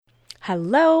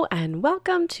Hello and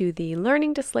welcome to the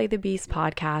Learning to Slay the Beast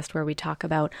podcast, where we talk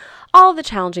about all the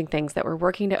challenging things that we're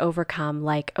working to overcome,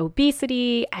 like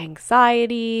obesity,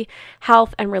 anxiety,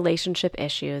 health, and relationship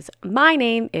issues. My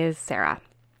name is Sarah.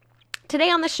 Today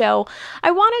on the show,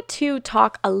 I wanted to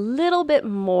talk a little bit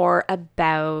more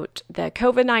about the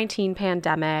COVID-19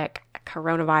 pandemic,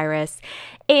 coronavirus,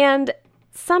 and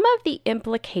some of the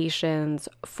implications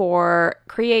for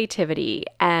creativity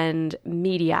and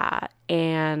media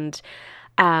and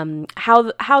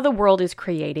how the world is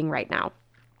creating right now.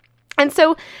 And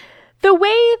so the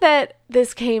way that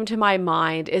this came to my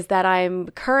mind is that I'm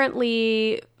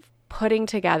currently putting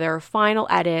together final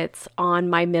edits on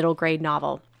my middle grade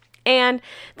novel. And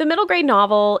the middle grade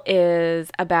novel is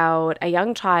about a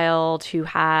young child who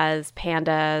has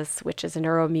PANDAS, which is a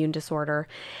neuroimmune disorder,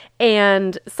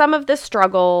 and some of the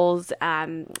struggles,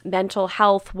 mental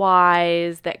health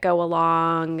wise, that go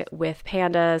along with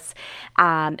PANDAS,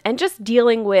 and just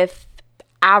dealing with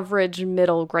average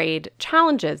middle grade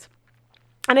challenges.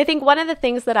 And I think one of the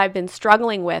things that I've been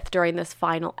struggling with during this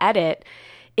final edit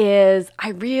is I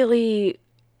really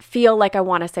feel like I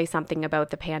want to say something about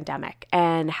the pandemic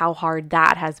and how hard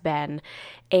that has been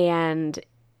and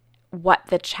what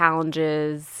the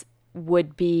challenges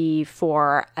would be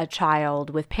for a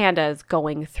child with PANDAS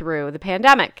going through the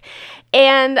pandemic.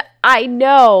 And I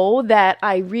know that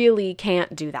I really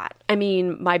can't do that. I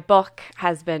mean, my book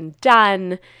has been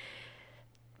done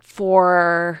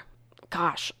for,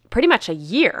 pretty much a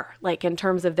year, like in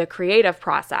terms of the creative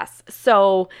process.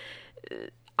 So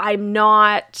I'm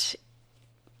not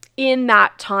in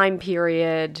that time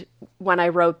period when I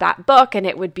wrote that book, and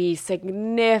it would be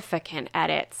significant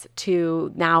edits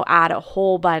to now add a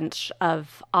whole bunch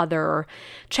of other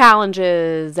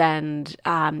challenges. And,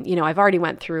 I've already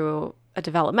went through a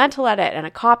developmental edit and a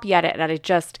copy edit, and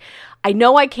I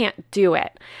know I can't do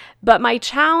it. But my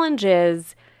challenge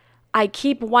is I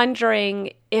keep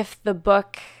wondering if the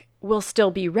book will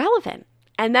still be relevant.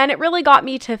 And then it really got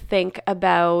me to think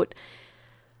about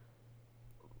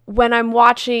when I'm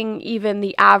watching even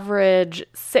the average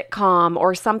sitcom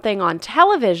or something on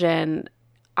television,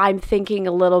 I'm thinking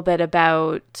a little bit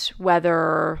about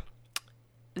whether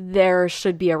there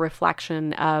should be a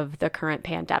reflection of the current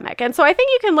pandemic. And so I think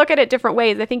you can look at it different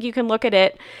ways. I think you can look at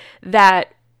it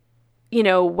that,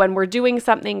 when we're doing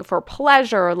something for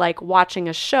pleasure, like watching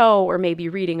a show or maybe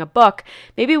reading a book,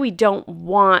 maybe we don't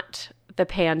want the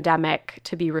pandemic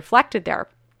to be reflected there.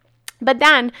 But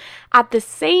then at the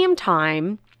same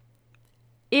time,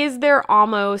 is there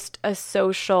almost a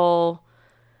social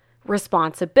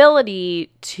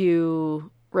responsibility to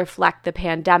reflect the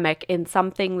pandemic in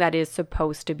something that is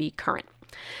supposed to be current?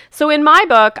 So in my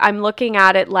book, I'm looking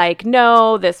at it like,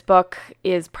 no, this book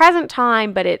is present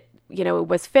time, but it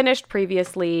was finished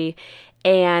previously.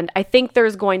 And I think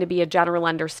there's going to be a general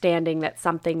understanding that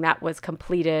something that was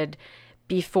completed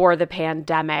before the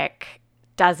pandemic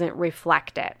doesn't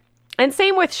reflect it. And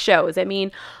same with shows. I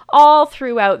mean, all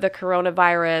throughout the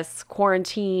coronavirus,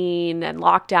 quarantine, and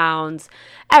lockdowns,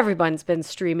 everyone's been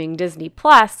streaming Disney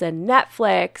Plus and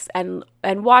Netflix and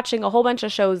watching a whole bunch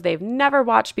of shows they've never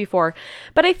watched before.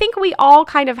 But I think we all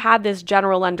kind of had this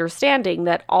general understanding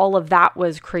that all of that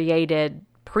was created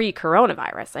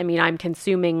pre-coronavirus. I mean, I'm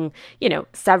consuming,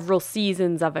 several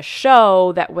seasons of a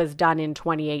show that was done in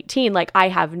 2018. Like, I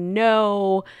have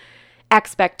no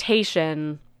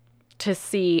expectation to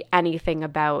see anything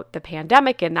about the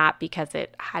pandemic in that because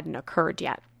it hadn't occurred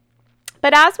yet.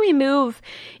 But as we move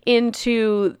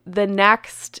into the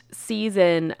next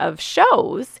season of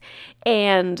shows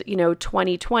and,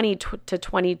 2020 to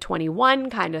 2021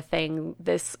 kind of thing,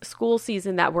 this school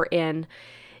season that we're in,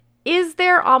 is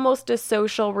there almost a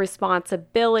social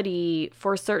responsibility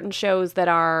for certain shows that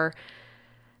are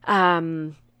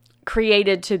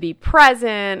created to be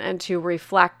present and to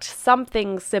reflect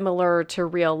something similar to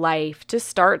real life, to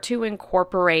start to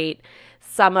incorporate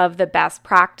some of the best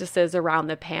practices around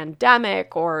the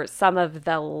pandemic or some of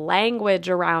the language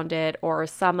around it or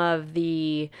some of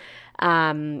the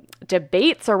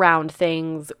debates around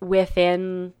things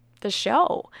within the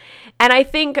show? And I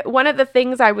think one of the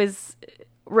things I was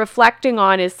reflecting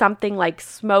on is something like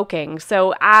smoking.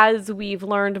 So as we've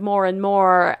learned more and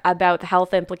more about the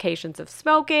health implications of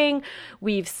smoking,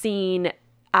 we've seen,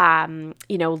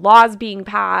 laws being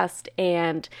passed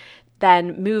and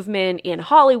then movement in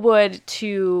Hollywood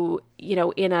to,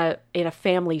 in a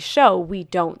family show, we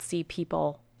don't see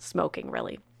people smoking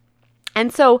really.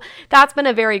 And so that's been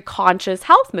a very conscious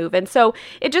health move. And so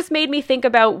it just made me think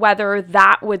about whether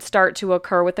that would start to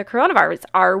occur with the coronavirus.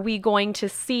 Are we going to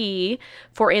see,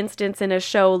 for instance, in a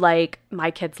show like,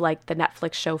 my kids like the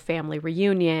Netflix show Family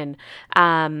Reunion.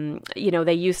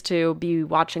 They used to be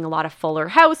watching a lot of Fuller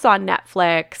House on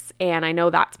Netflix, and I know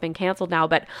that's been canceled now,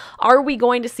 but are we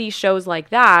going to see shows like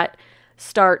that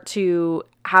start to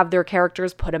have their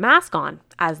characters put a mask on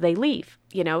as they leave,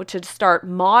 to start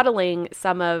modeling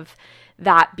some of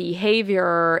that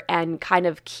behavior and kind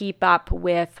of keep up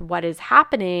with what is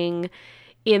happening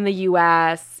in the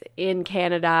US, in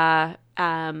Canada,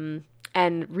 and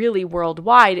really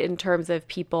worldwide in terms of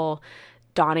people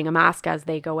donning a mask as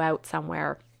they go out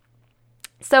somewhere.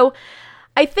 So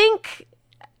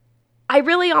I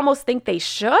really almost think they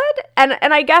should. And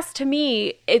I guess to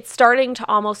me, it's starting to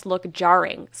almost look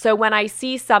jarring. So when I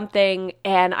see something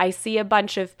and I see a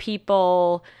bunch of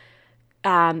people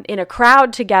in a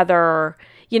crowd together,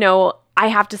 I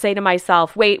have to say to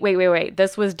myself, wait,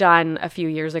 this was done a few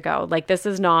years ago. Like, this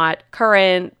is not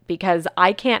current, because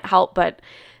I can't help but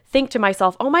think to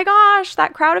myself, oh my gosh,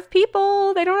 that crowd of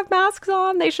people, they don't have masks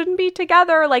on, they shouldn't be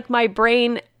together. Like, my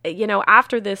brain,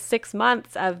 after this 6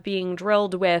 months of being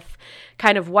drilled with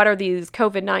kind of what are these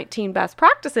COVID-19 best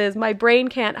practices, my brain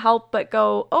can't help but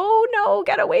go, oh no,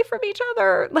 get away from each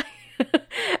other.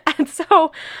 And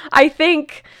so I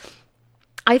think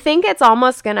it's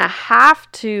almost going to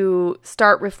have to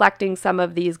start reflecting some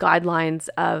of these guidelines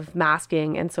of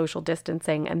masking and social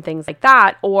distancing and things like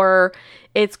that, or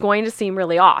it's going to seem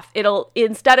really off. It'll,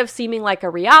 instead of seeming like a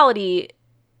reality,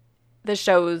 the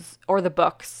shows or the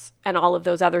books and all of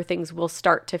those other things will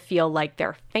start to feel like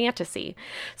they're fantasy.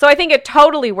 So I think it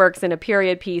totally works in a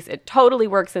period piece. It totally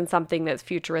works in something that's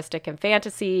futuristic and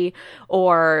fantasy,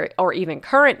 or even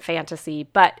current fantasy,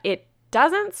 but it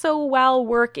doesn't so well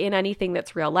work in anything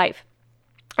that's real life.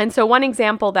 And so one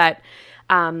example that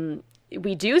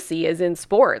we do see is in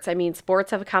sports. I mean,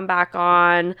 sports have come back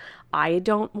on. I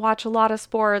don't watch a lot of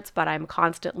sports, but I'm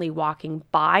constantly walking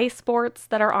by sports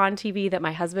that are on TV that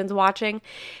my husband's watching.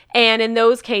 And in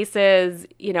those cases,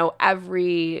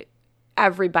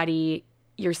 everybody,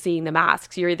 you're seeing the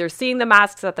masks. You're either seeing the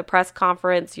masks at the press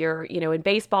conference, in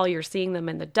baseball, you're seeing them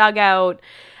in the dugout.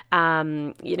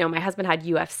 My husband had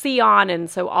UFC on, and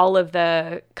so all of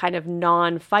the kind of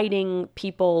non-fighting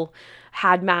people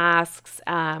had masks.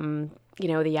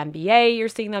 The NBA, you're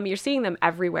seeing them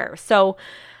everywhere. So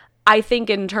I think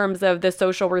in terms of the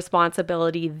social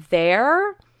responsibility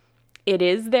there, it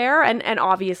is there. And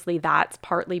obviously that's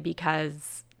partly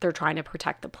because they're trying to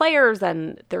protect the players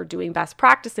and they're doing best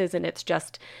practices, and it's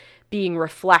just being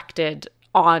reflected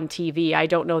on TV. I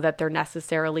don't know that they're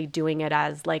necessarily doing it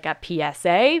as like a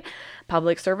PSA,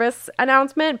 public service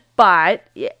announcement, but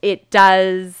it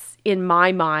does, in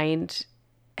my mind,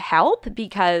 help,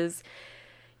 because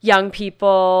young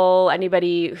people,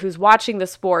 anybody who's watching the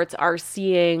sports, are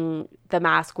seeing the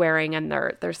mask wearing and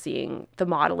they're seeing the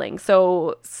modeling.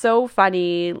 So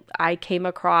funny. I came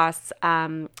across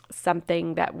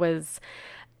something that was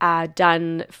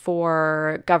done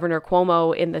for Governor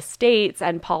Cuomo in the States,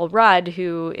 and Paul Rudd,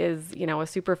 who is, a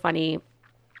super funny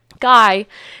guy,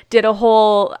 did a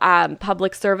whole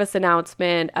public service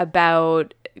announcement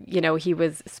about, he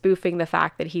was spoofing the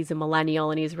fact that he's a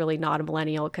millennial, and he's really not a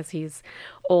millennial because he's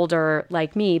older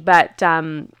like me. But,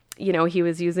 he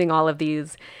was using all of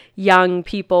these young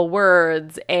people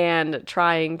words and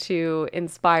trying to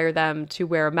inspire them to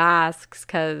wear masks,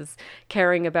 because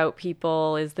caring about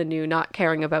people is the new not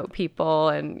caring about people.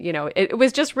 And, it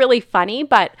was just really funny.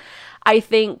 But I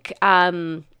think,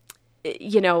 that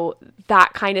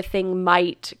kind of thing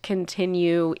might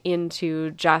continue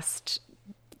into just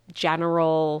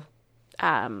general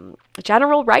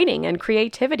writing and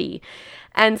creativity.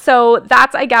 And so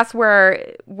that's, I guess,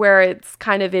 where it's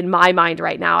kind of in my mind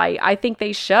right now. I think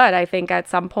they should. I think at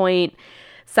some point,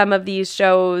 some of these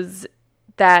shows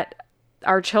that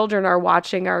our children are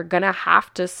watching are going to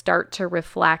have to start to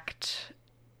reflect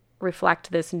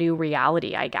this new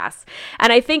reality, I guess.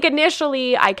 And I think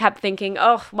initially I kept thinking,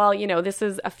 oh, well, this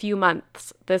is a few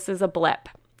months. This is a blip,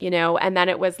 and then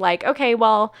it was like, okay,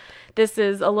 well, this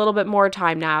is a little bit more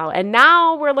time now. And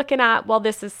now we're looking at, well,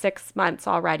 this is 6 months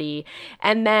already.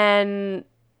 And then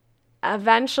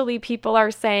eventually people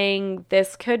are saying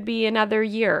this could be another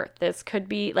year. This could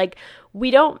be like,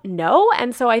 we don't know.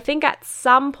 And so I think at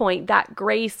some point that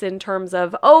grace in terms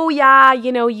of, oh yeah,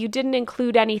 you didn't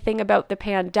include anything about the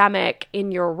pandemic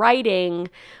in your writing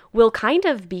will kind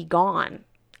of be gone.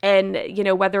 And,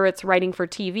 whether it's writing for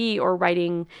TV or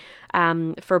writing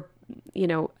for,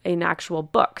 in actual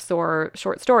books or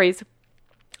short stories,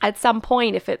 at some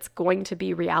point, if it's going to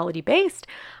be reality-based,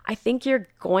 I think you're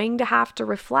going to have to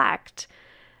reflect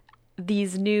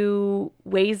these new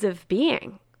ways of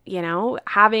being.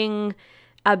 Having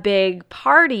a big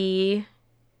party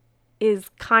is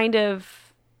kind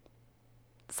of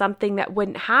something that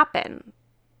wouldn't happen,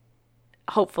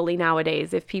 hopefully,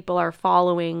 nowadays, if people are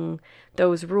following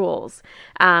those rules,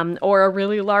 or a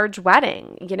really large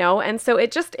wedding, and so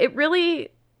it really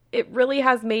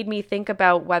has made me think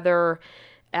about whether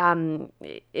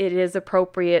it is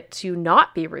appropriate to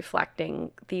not be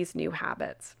reflecting these new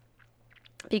habits,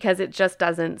 because it just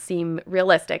doesn't seem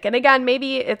realistic. And again,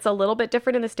 maybe it's a little bit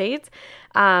different in the States,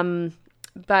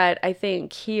 but I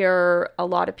think here a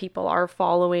lot of people are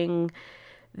following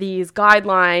these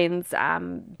guidelines,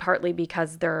 partly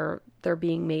because they're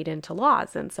being made into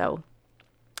laws, and so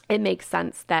it makes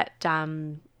sense that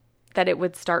it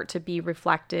would start to be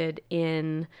reflected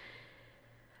in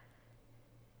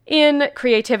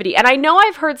creativity. And I know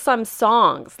I've heard some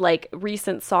songs, like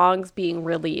recent songs being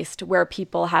released, where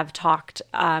people have talked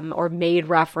or made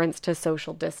reference to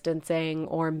social distancing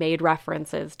or made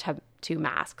references to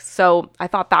masks. So I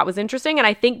thought that was interesting. And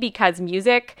I think because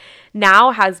music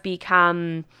now has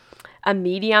become a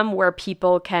medium where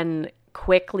people can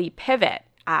quickly pivot,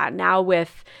 now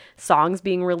with songs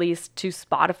being released to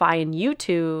Spotify and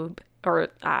YouTube, or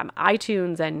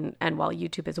iTunes and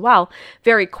YouTube as well,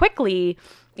 very quickly,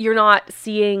 you're not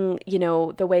seeing,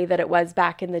 the way that it was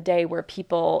back in the day where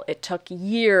it took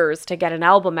years to get an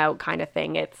album out kind of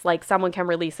thing. It's like someone can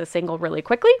release a single really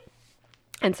quickly.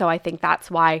 And so I think that's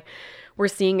why we're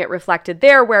seeing it reflected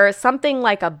there, whereas something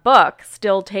like a book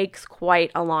still takes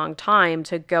quite a long time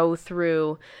to go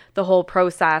through the whole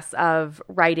process of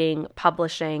writing,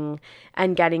 publishing,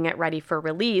 and getting it ready for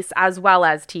release, as well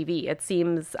as TV. It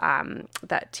seems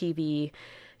that TV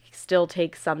still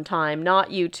takes some time, not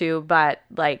YouTube, but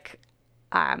like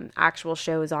actual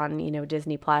shows on,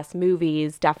 Disney Plus,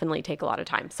 movies definitely take a lot of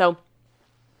time. So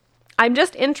I'm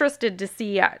just interested to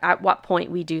see at what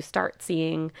point we do start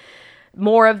seeing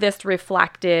more of this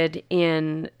reflected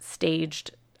in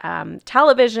staged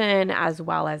television as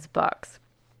well as books.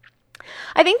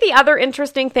 I think the other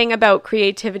interesting thing about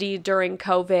creativity during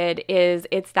COVID is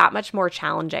it's that much more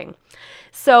challenging.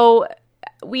 So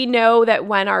we know that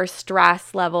when our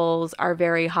stress levels are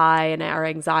very high and our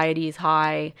anxiety is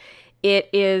high, it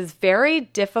is very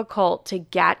difficult to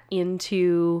get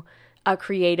into a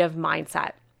creative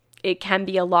mindset. It can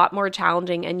be a lot more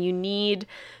challenging, and you need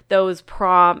those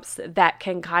prompts that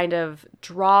can kind of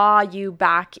draw you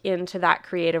back into that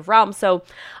creative realm. So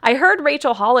I heard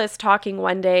Rachel Hollis talking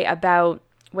one day about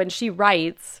when she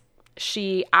writes,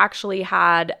 she actually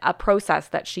had a process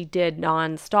that she did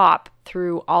nonstop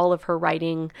through all of her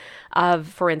writing of,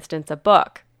 for instance, a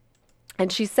book.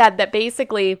 And she said that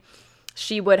basically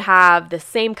she would have the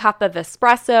same cup of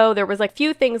espresso. There was like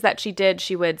few things that she did.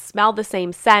 She would smell the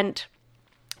same scent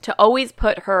to always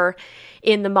put her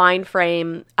in the mind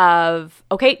frame of,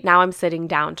 okay, now I'm sitting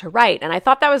down to write. And I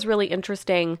thought that was really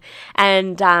interesting.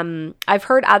 And I've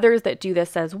heard others that do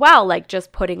this as well, like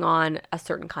just putting on a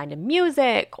certain kind of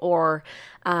music or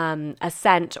a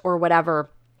scent or whatever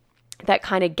that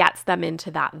kind of gets them into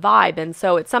that vibe. And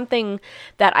so it's something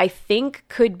that I think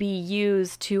could be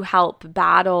used to help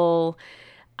battle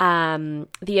the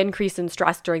increase in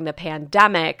stress during the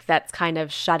pandemic that's kind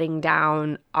of shutting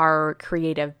down our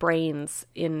creative brains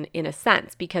in a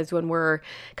sense, because when we're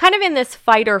kind of in this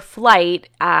fight or flight,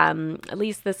 at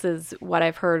least this is what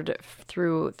I've heard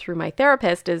through my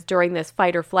therapist, is during this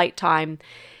fight or flight time,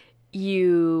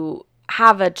 you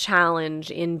have a challenge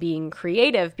in being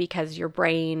creative because your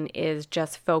brain is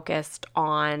just focused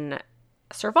on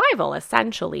survival,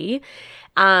 essentially.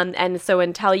 And so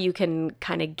until you can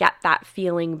kind of get that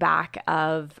feeling back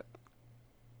of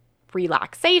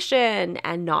relaxation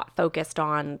and not focused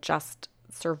on just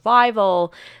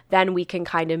survival, then we can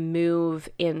kind of move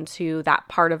into that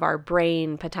part of our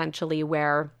brain potentially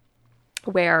where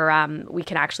we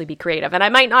can actually be creative. And I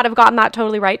might not have gotten that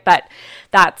totally right, but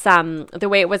that's the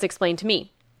way it was explained to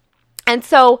me. And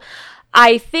so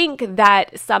I think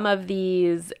that some of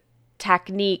these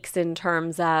techniques in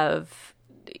terms of,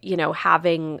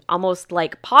 having almost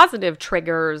like positive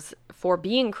triggers for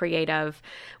being creative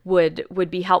would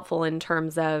be helpful in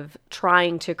terms of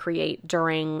trying to create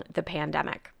during the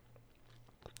pandemic.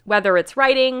 Whether it's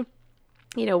writing,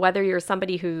 whether you're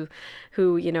somebody who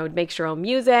makes your own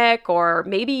music, or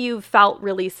maybe you felt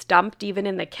really stumped even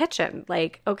in the kitchen.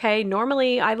 Like, okay,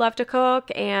 normally I love to cook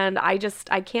and I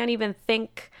can't even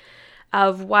think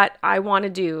of what I want to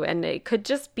do. And it could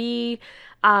just be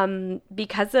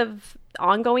because of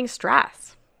ongoing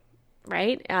stress.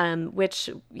 right? Which,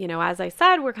 as I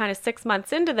said, we're kind of 6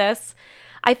 months into this.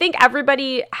 I think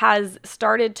everybody has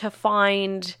started to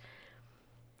find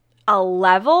a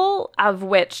level of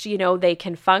which, they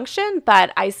can function,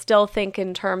 but I still think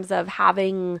in terms of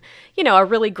having, a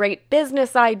really great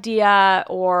business idea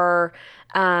or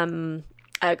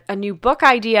a new book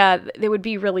idea, it would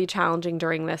be really challenging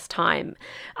during this time.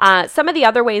 Some of the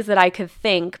other ways that I could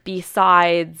think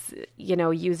besides,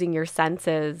 using your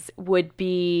senses would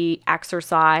be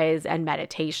exercise and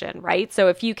meditation, right? So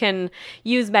if you can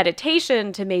use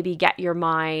meditation to maybe get your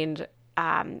mind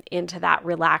into that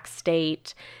relaxed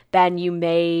state, then you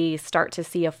may start to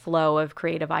see a flow of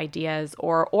creative ideas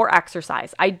or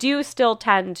exercise. I do still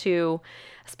tend to,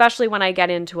 especially when I get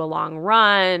into a long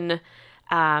run,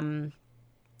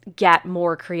 get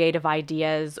more creative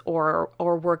ideas or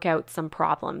work out some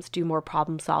problems, do more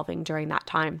problem solving during that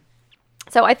time.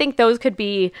 So I think those could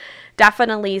be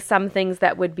definitely some things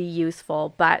that would be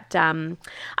useful, but I'd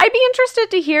be interested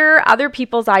to hear other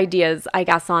people's ideas, I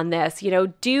guess, on this.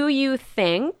 Do you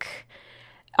think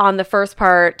on the first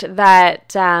part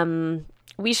that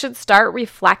we should start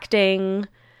reflecting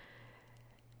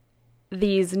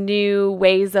these new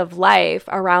ways of life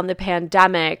around the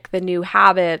pandemic, the new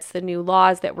habits, the new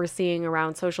laws that we're seeing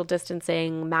around social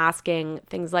distancing, masking,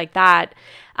 things like that,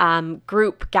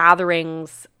 group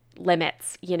gatherings,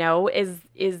 limits,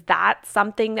 is that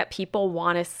something that people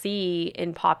want to see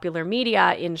in popular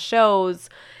media, in shows,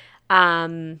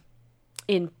 in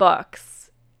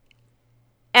books?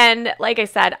 And like I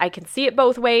said, I can see it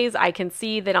both ways. I can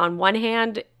see that on one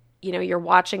hand, you're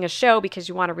watching a show because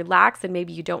you want to relax and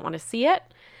maybe you don't want to see it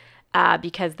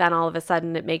because then all of a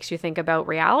sudden it makes you think about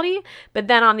reality. But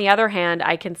then on the other hand,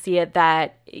 I can see it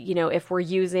that, if we're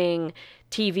using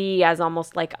TV as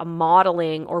almost like a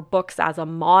modeling or books as a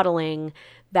modeling,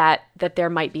 that there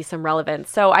might be some relevance.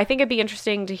 So I think it'd be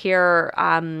interesting to hear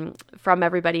from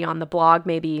everybody on the blog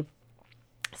maybe.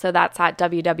 So that's at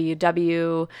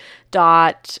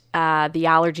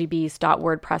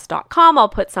www.theallergybeast.wordpress.com. I'll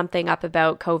put something up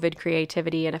about COVID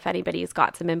creativity, and if anybody's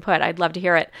got some input, I'd love to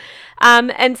hear it.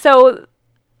 And so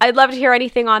I'd love to hear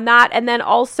anything on that. And then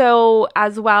also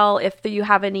as well, if you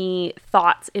have any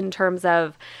thoughts in terms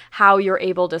of how you're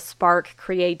able to spark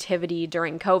creativity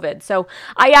during COVID. So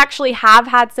I actually have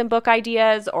had some book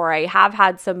ideas, or I have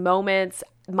had some moments.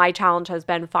 My challenge has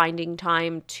been finding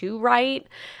time to write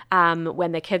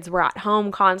when the kids were at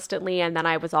home constantly. And then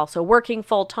I was also working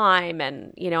full time,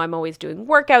 and, I'm always doing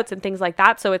workouts and things like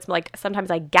that. So it's like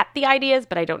sometimes I get the ideas,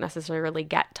 but I don't necessarily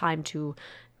get time to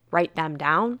write them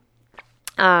down.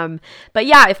 But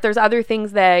yeah, if there's other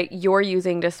things that you're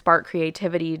using to spark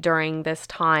creativity during this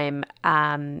time,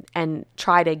 and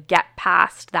try to get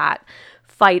past that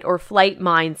fight or flight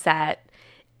mindset,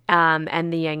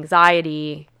 and the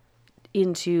anxiety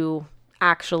into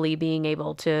actually being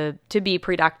able to be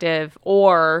productive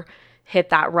or hit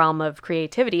that realm of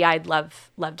creativity, I'd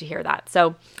love to hear that.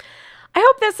 So I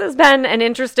hope this has been an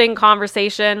interesting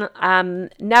conversation.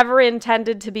 Never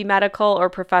intended to be medical or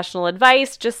professional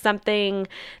advice, just something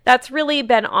that's really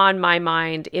been on my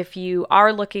mind. If you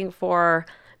are looking for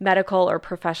medical or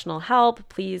professional help,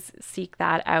 please seek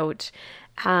that out.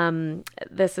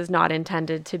 This is not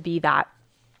intended to be that.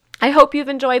 I hope you've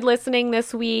enjoyed listening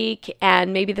this week,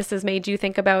 and maybe this has made you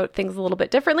think about things a little bit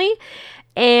differently.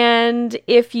 And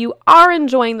if you are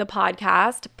enjoying the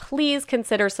podcast, please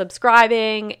consider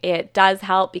subscribing. It does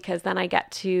help because then I get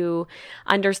to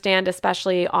understand,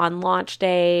 especially on launch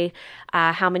day,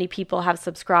 how many people have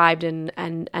subscribed and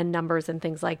numbers and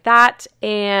things like that.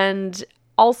 And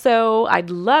also, I'd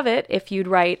love it if you'd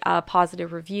write a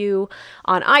positive review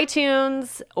on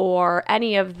iTunes or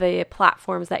any of the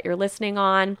platforms that you're listening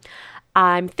on.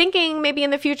 I'm thinking maybe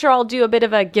in the future I'll do a bit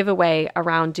of a giveaway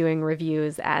around doing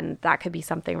reviews, and that could be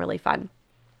something really fun.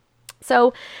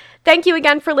 So thank you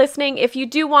again for listening. If you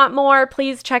do want more,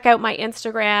 please check out my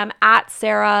Instagram at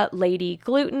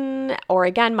SarahLadyGluten, or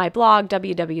again, my blog,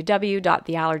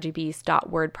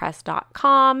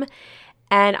 www.theallergybeast.wordpress.com.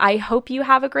 And I hope you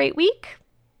have a great week.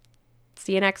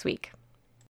 See you next week.